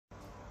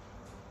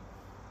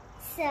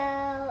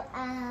So,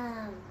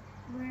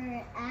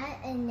 we're at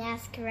a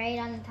nest right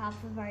on the top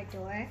of our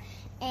door,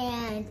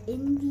 and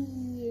in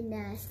the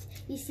nest,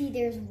 you see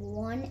there's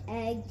one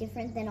egg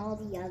different than all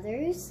the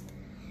others.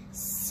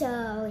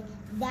 So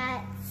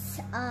that's,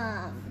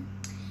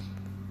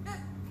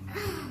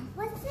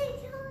 what's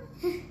it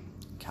called?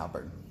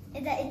 Cowbird.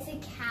 It's a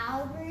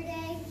cowbird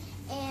egg,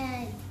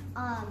 and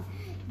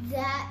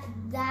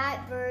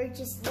that bird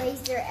just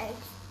lays their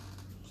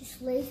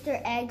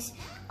eggs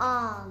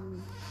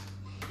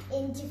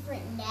in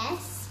different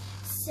nests.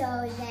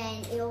 So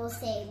then it will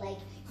say like,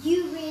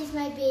 you raised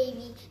my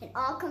baby, and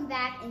I'll come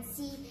back and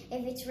see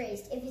if it's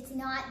raised. If it's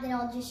not, then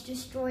I'll just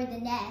destroy the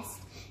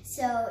nest.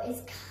 So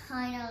it's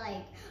kind of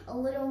like a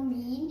little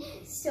mean.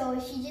 So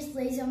she just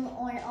lays them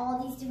on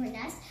all these different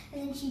nests,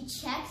 and then she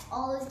checks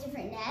all those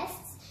different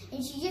nests,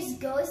 and she just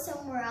goes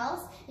somewhere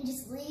else and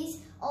just leaves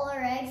all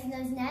her eggs in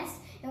those nests.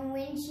 And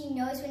when she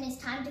knows when it's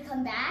time to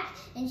come back,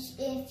 and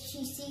if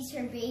she sees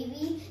her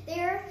baby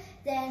there,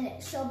 then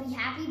she'll be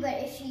happy. But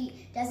if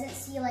she doesn't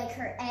see like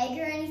her egg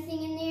or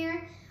anything in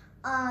there,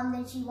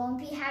 then she won't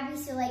be happy.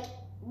 So like,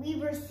 we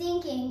were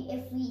thinking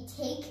if we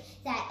take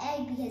that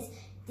egg, because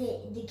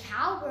the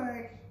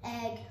cowbird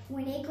egg,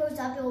 when it grows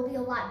up, it will be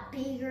a lot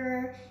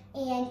bigger,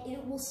 and it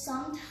will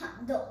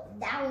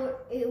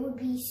it would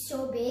be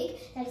so big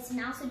that its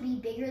mouth would be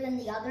bigger than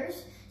the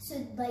others.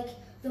 So like,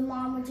 the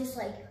mom would just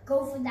like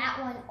go for that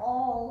one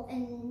all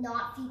and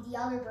not feed the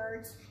other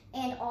birds.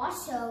 And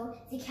also,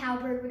 the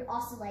cowbird would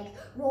also like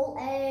roll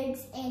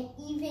eggs and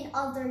even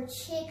other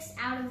chicks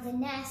out of the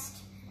nest.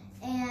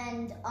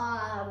 And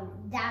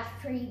that's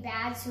pretty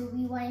bad, so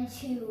we wanted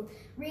to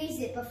raise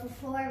it. But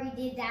before we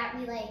did that,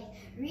 we like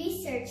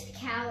researched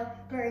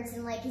cowbirds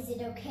and like, is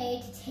it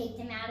okay to take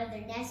them out of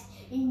their nest?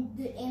 And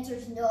the answer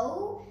is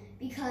no,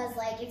 because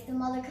like, if the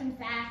mother comes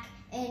back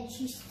and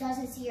she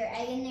doesn't see her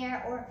egg in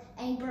there or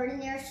any bird in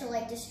there, she'll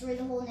like destroy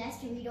the whole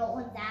nest, and we don't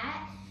want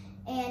that.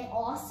 And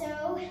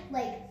also,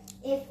 like,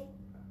 if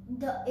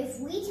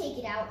we take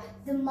it out,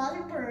 the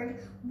mother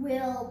bird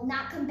will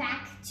not come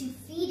back to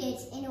feed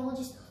it, and it will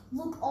just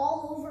look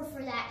all over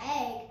for that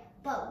egg,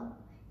 but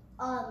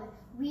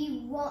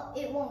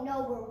it won't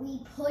know where we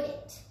put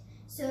it.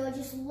 So it'll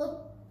just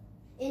look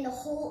in the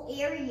whole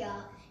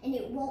area, and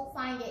it won't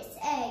find its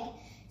egg.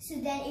 So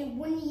then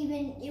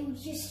it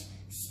would just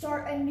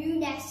start a new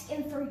nest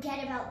and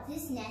forget about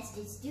this nest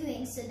it's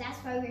doing. So that's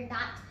why we're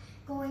not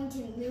going to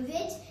move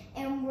it,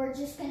 and we're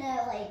just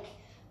gonna like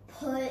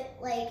put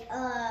like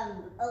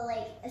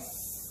a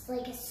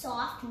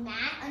soft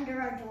mat under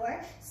our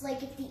door. So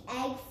like, if the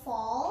egg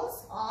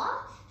falls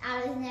off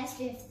out of the nest,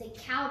 if the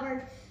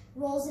cowbird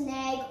rolls an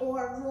egg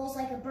or rolls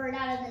like a bird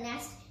out of the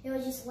nest, it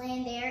will just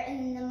land there, and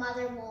then the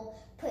mother will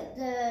put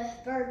the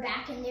bird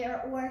back in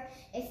there. Or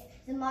if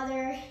the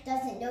mother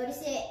doesn't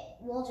notice it,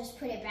 we'll just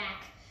put it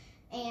back.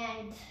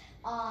 And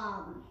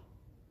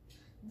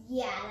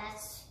yeah,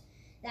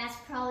 that's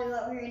probably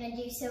what we're gonna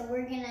do. So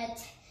we're gonna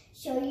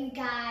show you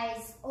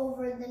guys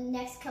over the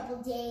next couple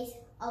days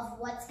of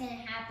what's gonna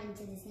happen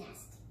to this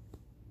nest.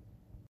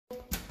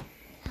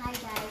 Hi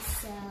guys,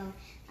 so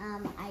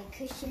I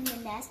cushioned the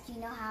nest. You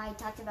know how I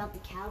talked about the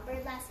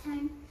cowbird last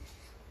time?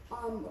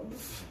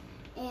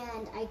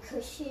 And I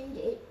cushioned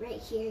it right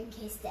here in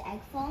case the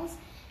egg falls.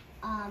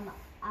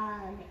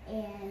 And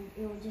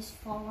it will just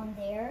fall on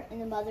there,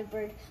 and the mother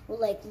bird will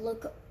like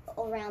look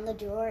around the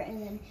door,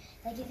 and then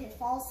like, if it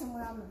falls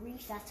somewhere on the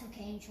reef, that's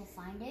okay, and she'll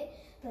find it.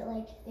 But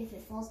like, if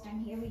it falls down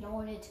here, we don't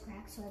want it to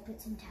crack, so I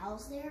put some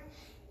towels there.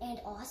 And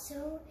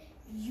also,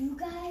 you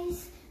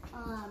guys,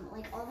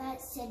 like all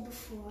that said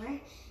before,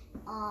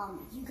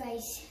 you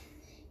guys,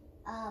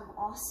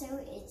 also,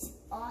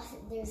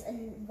 there's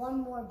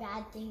one more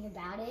bad thing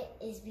about it,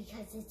 is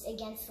because it's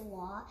against the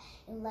law,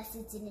 unless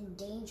it's an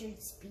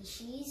endangered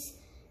species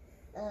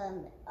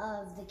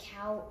of the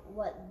cow,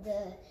 what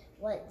the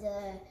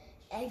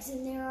eggs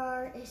in there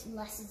are,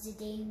 unless it's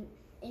an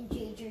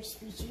endangered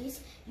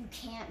species, you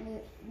can't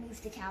move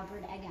the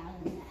cowbird egg out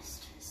of the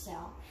nest. So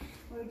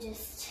we're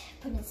just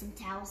putting some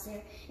towels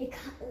there. It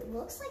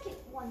looks like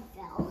one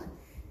fell.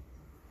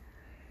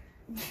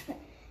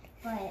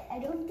 But I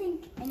don't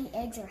think any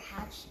eggs are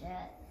hatched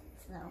yet,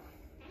 so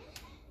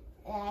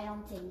I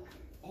don't think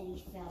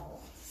any fell,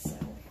 so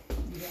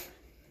yeah.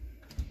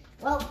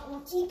 Well,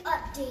 we'll keep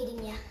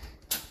updating you.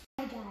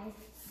 Hi guys,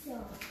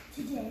 so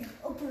today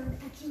a bird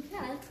actually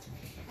passed.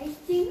 I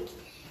think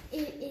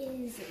it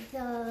is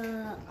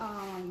the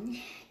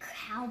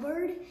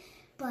cowbird,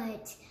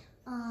 but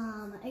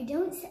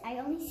I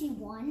only see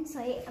one, so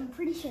I'm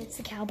pretty sure it's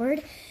the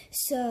cowbird.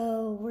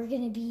 So we're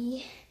gonna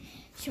be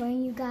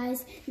showing you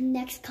guys the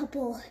next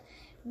couple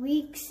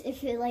weeks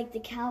if it like the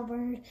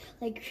cowbird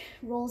like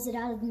rolls it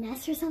out of the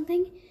nest or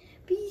something.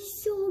 Be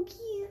so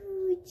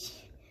cute.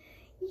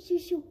 You're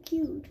so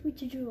cute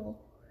with your little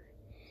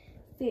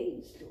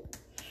face.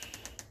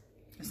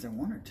 Is there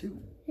one or two?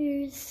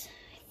 There's,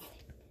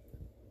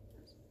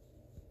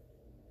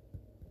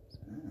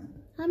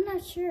 I'm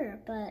not sure,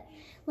 but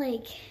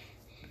like,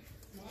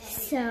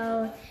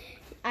 so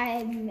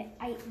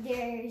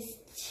there's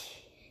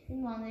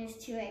Mom, there's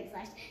 2 eggs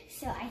left.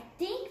 So I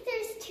think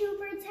there's 2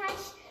 birds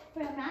hatched,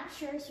 but I'm not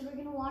sure. So we're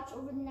gonna watch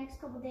over the next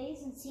couple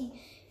days and see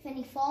if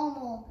any fall,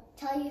 and we'll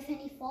tell you if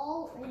any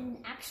fall. And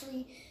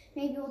actually,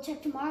 maybe we'll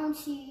check tomorrow and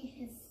see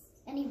if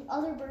any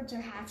other birds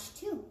are hatched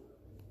too.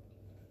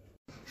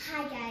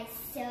 Hi guys,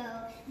 so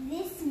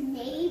this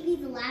may be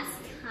the last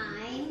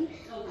time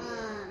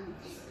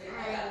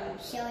I'm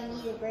showing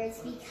you the birds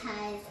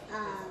because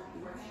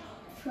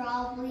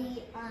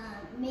probably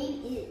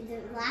maybe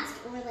the last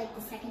or like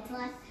the second to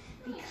last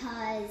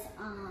because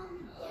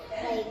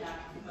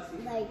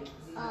like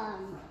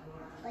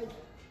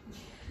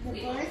the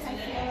birds, I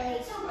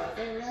feel like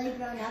they're really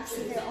grown up,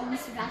 so they're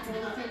almost about to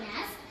leave their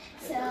nest.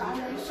 So I'm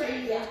going to show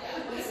you,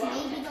 this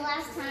may be the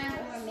last time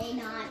or may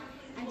not.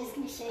 I'm just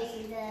going to show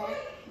you the,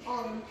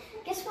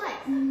 guess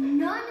what?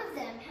 None of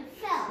them have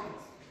fell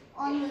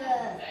on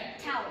the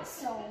towers,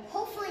 so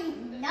hopefully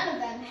none of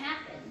them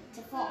happened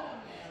to fall.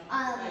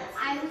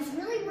 I was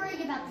really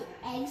worried about the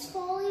eggs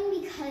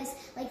falling because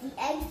like the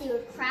eggs, they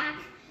would crack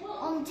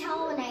on the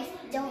towel, and I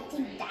don't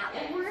think that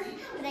would work,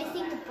 but I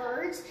think the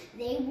birds,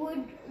 they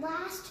would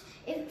last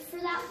for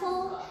that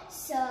fall.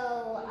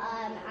 So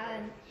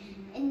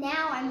and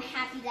now I'm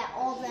happy that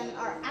all of them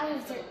are out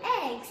of their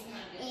eggs,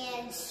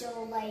 and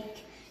so like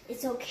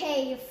it's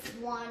okay if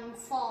one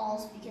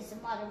falls because the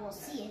mother will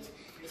see it.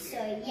 So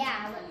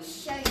yeah,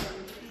 let's show you.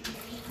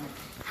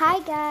 Hi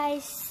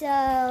guys,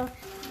 so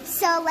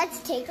let's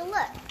take a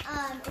look.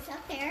 It's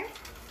up there.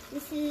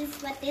 This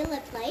is what they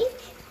look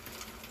like.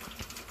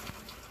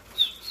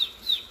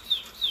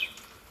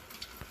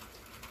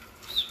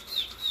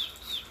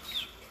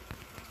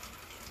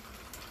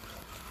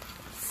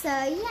 So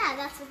yeah,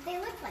 that's what they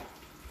look like.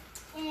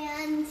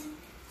 And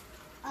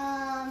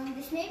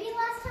this may be the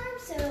last time,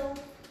 so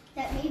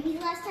that may be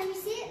the last time you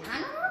see it.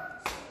 I don't know.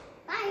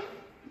 Bye.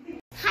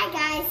 Hi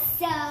guys,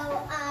 so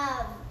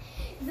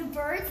the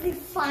birds, they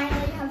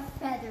finally have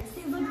feathers.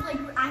 They look like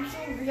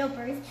actual real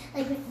birds,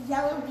 like with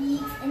yellow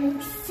beaks, and they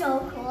look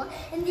so cool.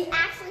 And they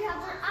actually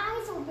have their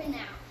eyes open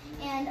now.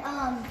 And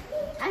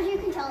as you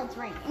can tell, it's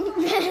raining.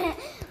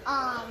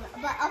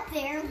 But up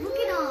there, look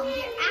at them.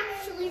 They're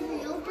actually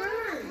real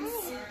birds.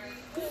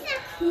 Isn't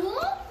that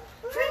cool?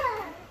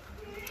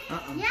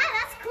 Yeah.